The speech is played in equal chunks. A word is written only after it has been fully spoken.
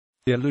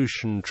The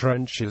Aleutian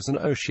Trench is an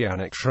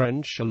oceanic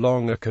trench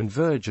along a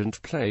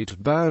convergent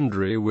plate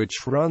boundary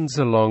which runs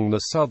along the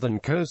southern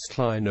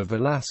coastline of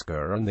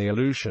Alaska and the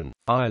Aleutian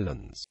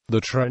Islands. The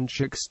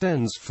trench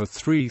extends for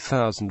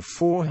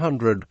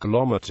 3,400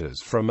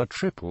 kilometers from a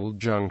triple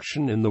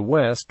junction in the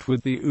west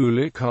with the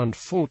Ulakhan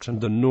Fault and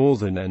the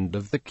northern end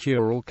of the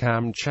Kuril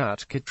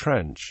Kamchatka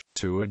Trench,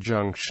 to a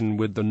junction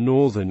with the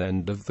northern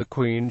end of the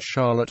Queen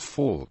Charlotte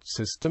Fault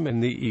system in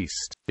the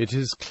east. It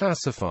is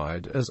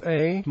classified as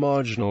a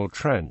marginal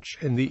trench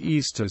in the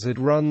east as it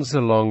runs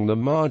along the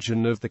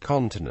margin of the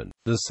continent.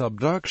 The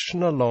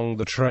subduction along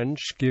the trench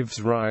gives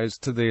rise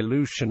to the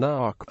Aleutian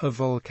Arc, a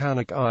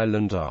volcanic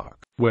island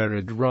arc, where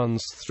it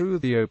runs through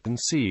the open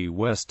sea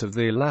west of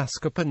the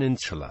Alaska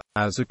Peninsula.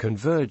 As a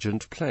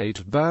convergent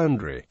plate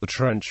boundary, the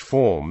trench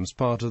forms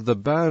part of the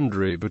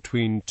boundary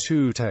between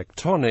two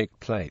tectonic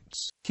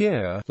plates.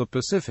 Here, the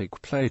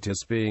Pacific plate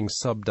is being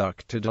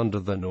subducted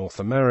under the North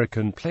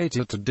American plate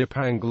at a dip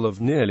angle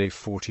of nearly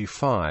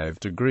 45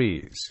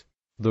 degrees.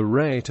 The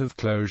rate of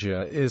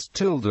closure is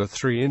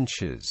 ~3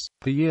 inches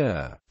per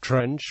year.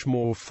 Trench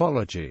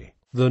morphology.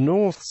 The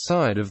north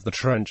side of the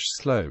trench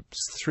slopes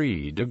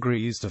 3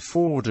 degrees to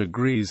 4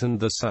 degrees and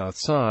the south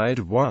side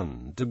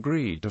 1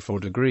 degree to 4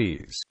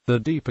 degrees. The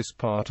deepest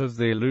part of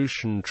the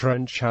Aleutian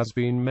Trench has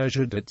been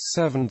measured at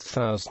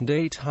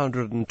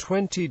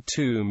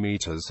 7,822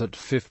 meters at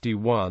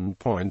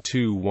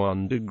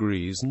 51.21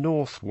 degrees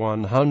north,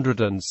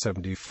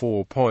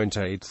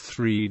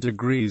 174.83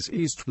 degrees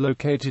east,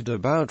 located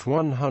about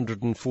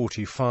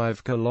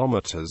 145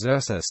 kilometers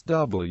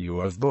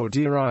SSW of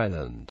Dandrea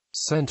Island.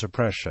 Center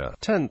pressure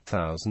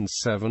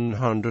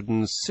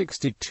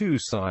 10,762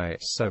 psi,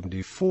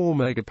 74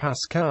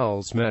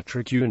 megapascals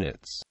metric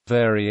units.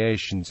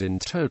 Variations in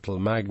total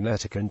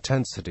magnetic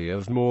intensity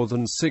of more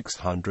than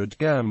 600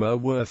 gamma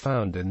were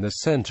found in the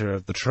center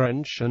of the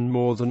trench and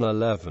more than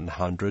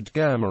 1100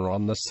 gamma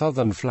on the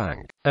southern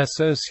flank.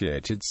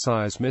 Associated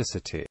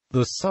seismicity.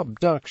 The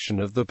subduction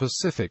of the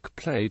Pacific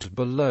plate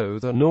below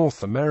the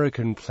North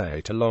American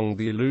plate along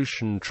the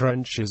Aleutian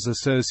Trench is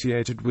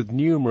associated with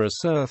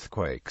numerous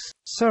earthquakes.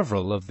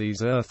 Several of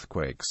these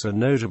earthquakes are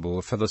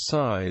notable for the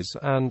size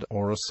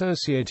and/or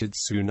associated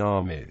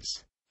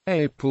tsunamis.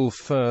 April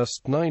 1,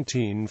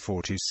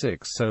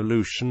 1946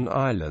 Aleutian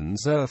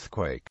Islands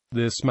earthquake.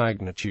 This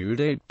magnitude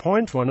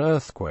 8.1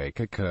 earthquake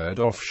occurred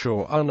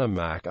offshore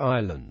Unimak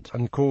Island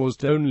and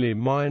caused only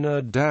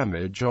minor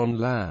damage on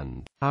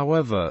land.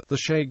 However, the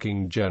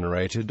shaking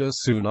generated a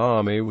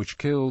tsunami which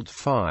killed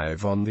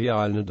 5 on the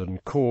island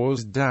and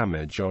caused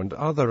damage on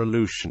other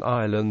Aleutian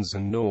islands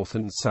in North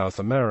and South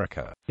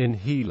America. In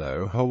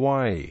Hilo,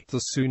 Hawaii,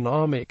 the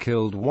tsunami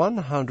killed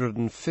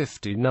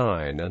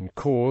 159 and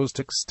caused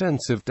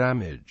extensive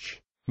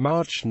damage.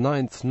 March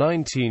 9,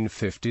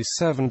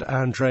 1957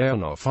 Dandrea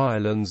off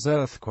Islands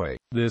earthquake.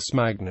 This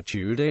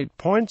magnitude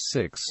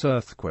 8.6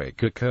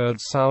 earthquake occurred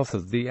south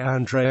of the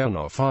Dandrea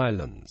off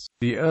Islands.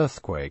 The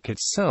earthquake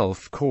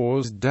itself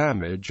caused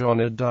damage on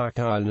Adak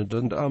Island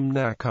and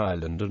Umnak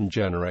Island and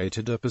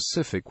generated a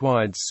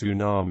Pacific-wide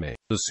tsunami.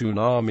 The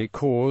tsunami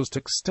caused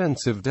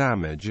extensive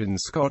damage in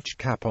Scotch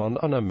Cap on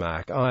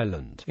Unimak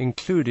Island,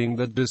 including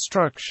the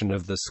destruction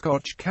of the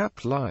Scotch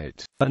Cap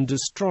Light, and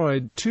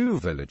destroyed 2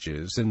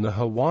 villages in the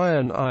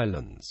Hawaiian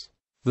Islands.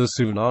 The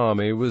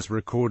tsunami was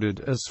recorded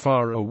as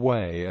far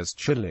away as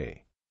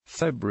Chile.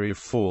 February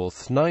 4,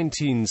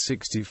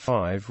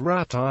 1965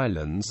 Rat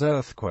Islands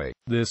earthquake.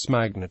 This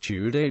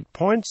magnitude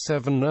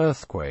 8.7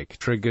 earthquake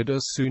triggered a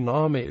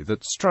tsunami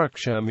that struck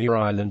Shamir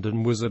Island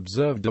and was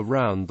observed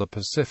around the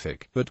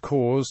Pacific, but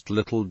caused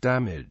little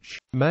damage.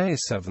 May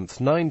 7,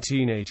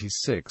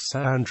 1986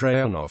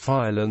 Dandrea off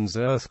Islands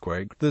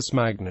earthquake. This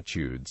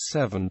magnitude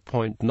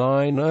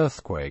 7.9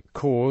 earthquake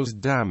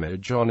caused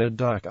damage on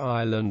Adak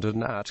Island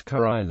and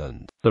Atka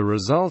Island. The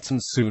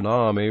resultant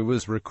tsunami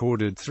was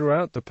recorded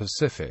throughout the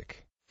Pacific.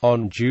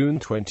 On June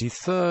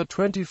 23,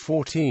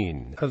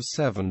 2014, a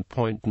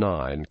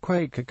 7.9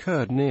 quake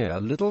occurred near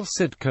Little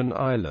Sitkan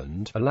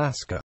Island,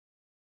 Alaska.